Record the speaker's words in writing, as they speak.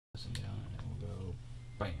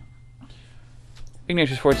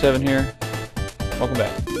Ignatius47 here. Welcome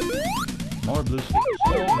back. More blue spheres.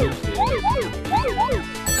 More blue spheres.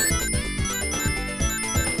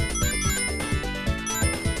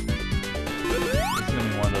 This is going to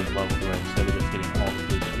be one of those levels where instead of just getting all the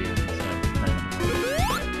blue spheres, it's going to be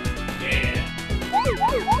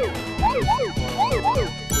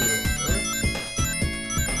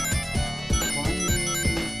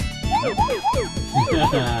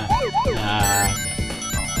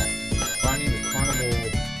Finding the carnival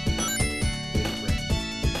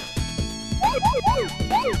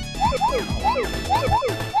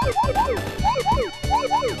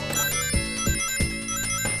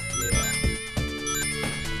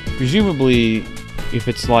Presumably, if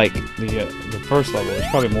it's like the first level, there's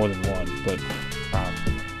probably more than one, but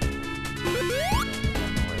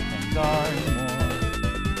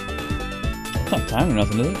it's not time or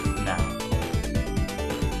nothing, is it? No.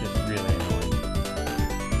 It's really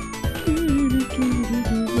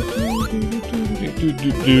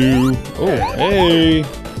annoying. Oh, hey!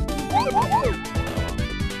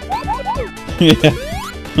 Yeah,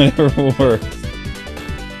 whatever works.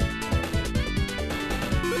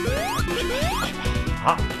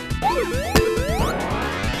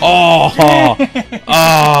 Oh!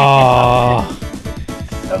 Oh!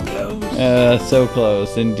 So close. So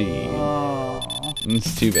close, indeed. Oh.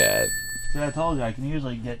 It's too bad. See, I told you I can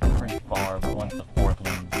usually get pretty far, but once the fourth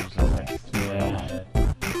one usually starts to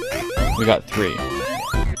We got 3.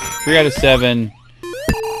 3 out of 7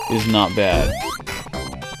 is not bad.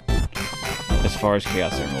 As far as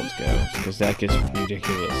Chaos Emeralds goes, because that gets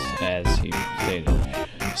ridiculous, as he stated.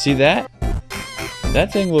 See that?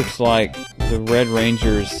 That thing looks like the Red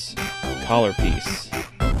Ranger's collar piece.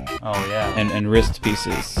 Oh, yeah. And wrist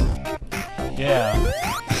pieces. Yeah.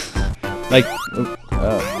 Like,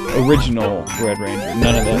 original Red Ranger.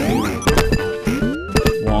 None of that new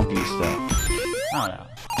wonky stuff. Oh, no.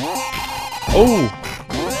 Oh!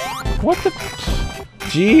 What the...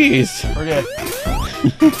 Jeez! We're good.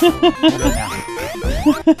 We're good now.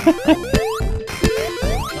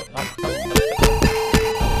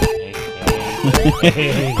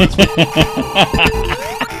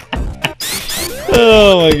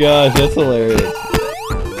 Oh my gosh, that's hilarious.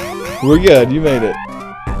 We're good, you made it.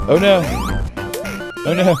 Oh no.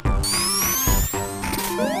 Oh no.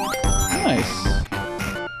 Nice.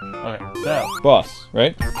 Okay, so. Boss,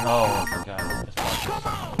 right? Oh, I forgot this one.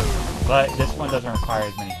 But this one doesn't require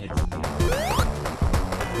as many hits as the other.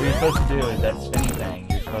 What you're supposed to do is that spinning thing,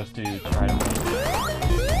 you're supposed to try to make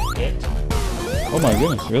it hit. Oh my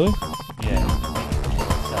goodness, really? Yeah, make it hit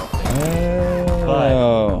itself.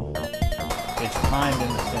 Oh. It's timed in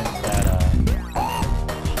the sense that,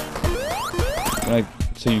 Like,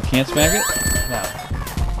 so you can't smack it? no.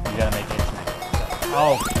 You gotta make it smack itself.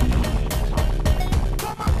 Oh!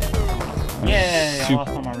 Yay! I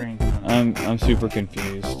lost all my rings. I'm super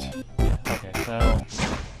confused. Yeah, okay, so...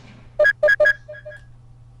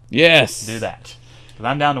 Yes! do that. Because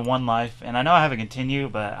I'm down to 1 life, and I know I have a continue,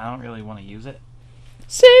 but I don't really want to use it.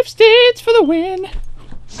 Save states for the win!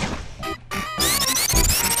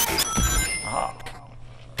 Ah.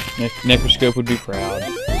 Necroscope would be proud.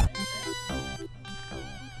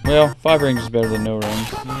 Well, 5 rings is better than no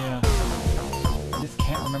rings. Yeah. I just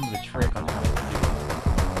can't remember the trick on how to do it.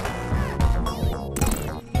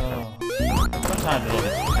 Oh. Sometimes it'll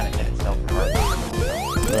just kind of hit itself first.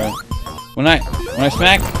 Right. When I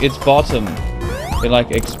smack its bottom, it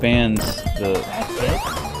like expands the That's it?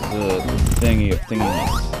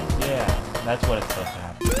 thinginess. Yeah, that's what it's supposed to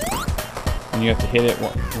happen. And you have to hit it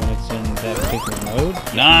when it's in that particular mode.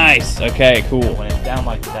 Nice. Okay. Cool. When it's down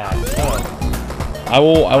like that. So, I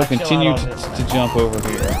will I'll continue chill out on this to jump over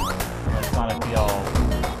here. let Sonic be all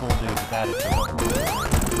cool dude with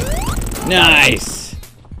attitude. Nice.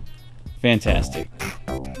 Fantastic.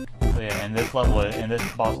 So yeah, and this level, and this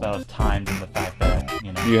boss battle is timed in the fact that,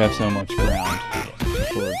 you know... You have so much ground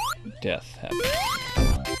before death happens.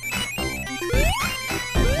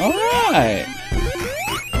 Alright!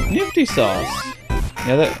 Nifty sauce!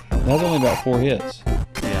 Yeah, that's only about 4 hits.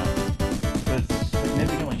 Yeah. But it's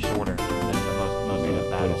significantly shorter than the most of the But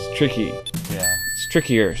battles. it's tricky. Yeah. It's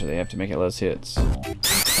trickier, so they have to make it less hits.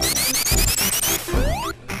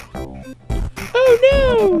 Oh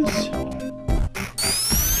no!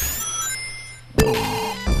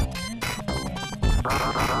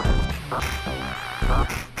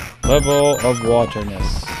 Level of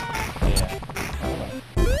waterness. Yeah.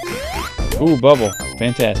 Ooh, bubble.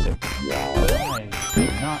 Fantastic. I did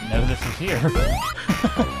not know this was here.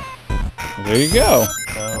 Well, there you go.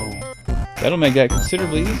 So, That'll make that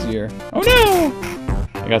considerably easier. Oh no!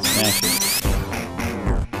 I got smashed.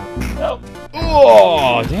 oh,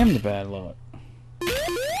 Oh, damn the bad luck.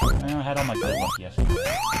 I had all my good luck yesterday.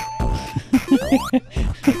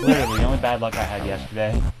 Literally, the only bad luck I had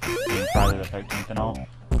yesterday, being Friday the 13th and all,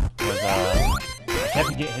 was I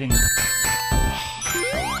kept hitting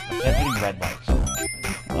red lights.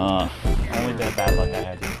 Only bit of bad luck I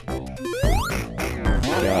had yesterday.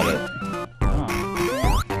 Got it. Huh.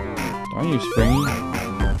 Darn you, Springy.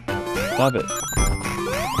 Stop it.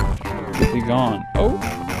 Be gone. Oh!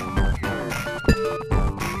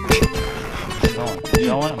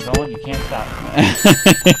 I'm going. You can't stop me.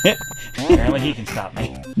 Apparently he can stop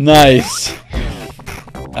me. Nice.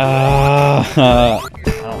 I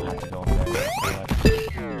don't have to go over there.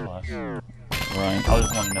 Plus. Right. I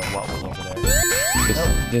just want to know what was over there.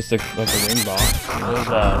 Just like a ring box. It was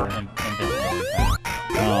invisibility thing.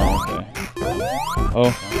 Oh, okay.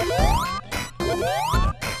 Oh.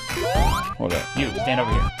 Hold up. You, stand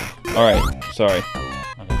over here. Alright, sorry. Okay,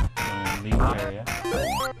 I'm gonna leave the area.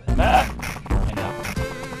 Ah! And out.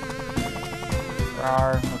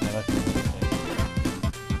 Okay, let's do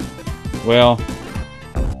this. Well,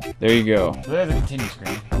 there you go. So there's a continue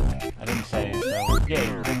screen. I didn't save, so yeah,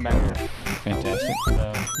 you're bringing back here. Fantastic. So, You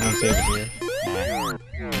want to save it here?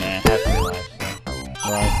 nah. Half your life,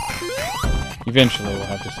 so. Right. Eventually we'll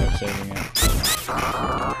have to start saving it.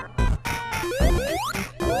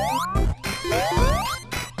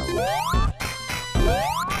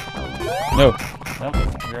 No. Okay,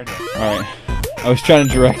 you're ready. Alright. I was trying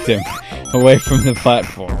to direct him away from the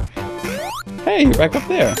platform. Hey, you're back up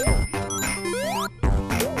there.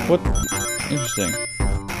 What? Interesting.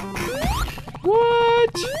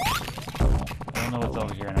 What? I don't know what's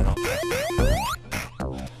over here, and I don't trust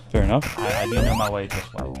it. Fair enough. I do know my way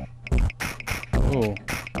this way. Oh.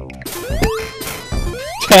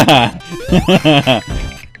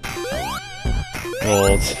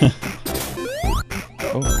 Old.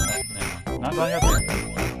 Oh. Not going up there.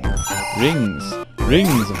 Rings.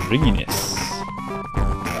 Rings of ringiness.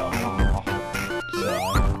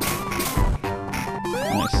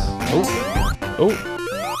 Nice. Oh. Oh.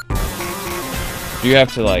 You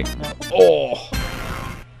have to like. Oh.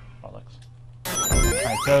 Bollocks.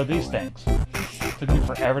 Alright, so these things. It took me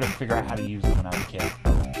forever to figure out how to use them when I was a kid.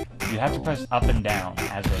 You have to press up and down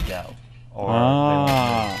as they go. Or they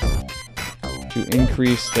Ah. To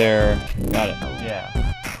increase their. Got it. won't. Yeah.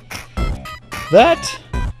 That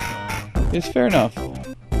is fair enough. I'm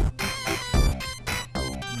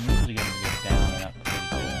usually getting to get down and up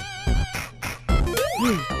pretty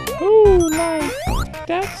good. Ooh, like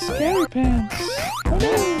that's scary pants. Oh,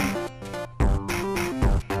 no.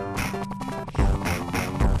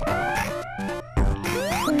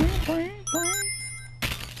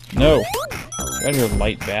 No. Got your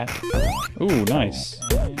light bat. Ooh, nice.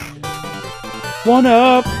 One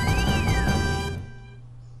up.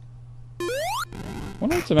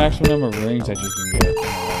 Wonder what's the maximum number of rings that you can get.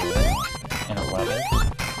 And a level? I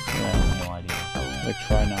Yeah, have no idea. like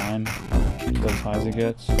try 9. That's as high as it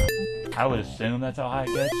gets. I would assume that's how high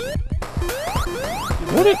it gets.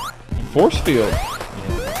 What a force field.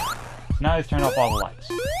 Yeah. So now he's turned off all the lights.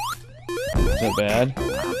 Is that bad?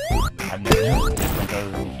 I've never noticed the difference other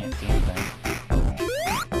than you can't see anything.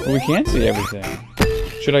 Well, we can see everything.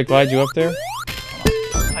 Should I glide you up there?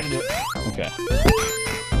 I can do it. Okay.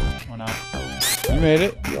 Or not. You made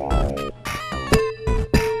it.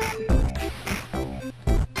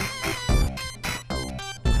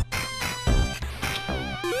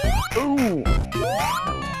 Ooh.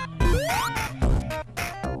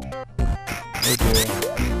 Oh dear.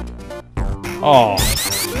 Oh.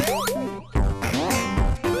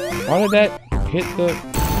 Why did that hit the...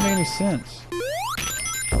 Doesn't make any sense.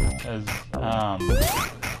 Because,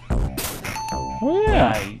 Oh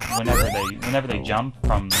yeah. whenever they jump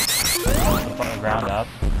from the ground up,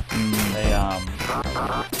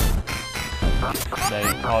 they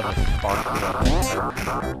cause a spark.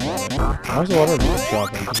 Why's the water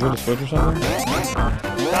dropping? Did you hit a switch or something?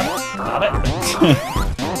 Stop it!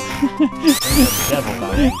 Devil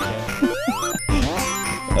about it.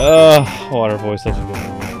 Waterboy is such a good movie.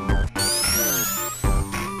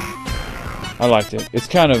 I liked it. It's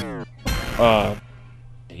kind of,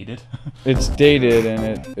 Dated? it's dated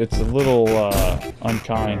and it's a little,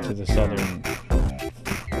 unkind to the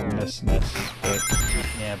southern-ness, but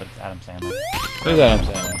Yeah, but it's Adam Sandler. there's Adam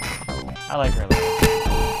Sandler. I like her a little.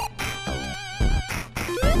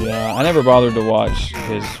 Yeah, I never bothered to watch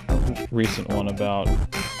his recent one about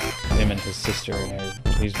him and his sister and her.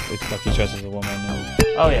 It's like he dresses as a woman. And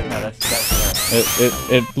Oh yeah, no, that's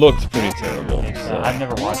it looked pretty terrible. So. I've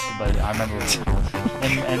never watched it, but I remember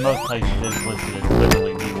in most places it's listed as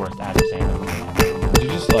literally the worst Adam Sandler movie ever. You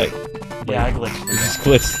just like Yeah, I glitched you through just that.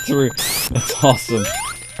 glitched through. That's awesome.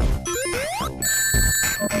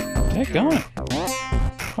 heck going?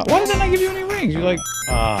 Why did that not give you any rings? You're like,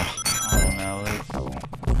 I don't know.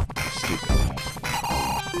 stupid.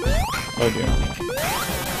 Oh dear.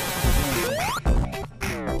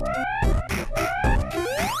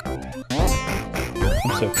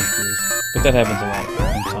 I'm so confused. But that happens a lot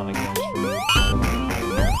in Sonic games for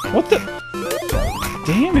me. What the?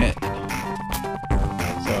 Damn it!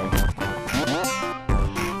 Sorry.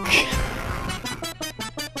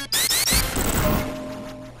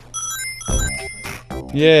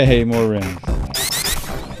 Yay, more rings.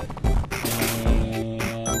 And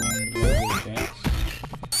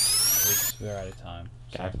we're out of time.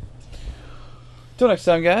 Okay. Till next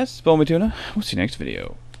time, guys. Spell me tuna. We'll see you next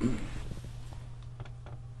video.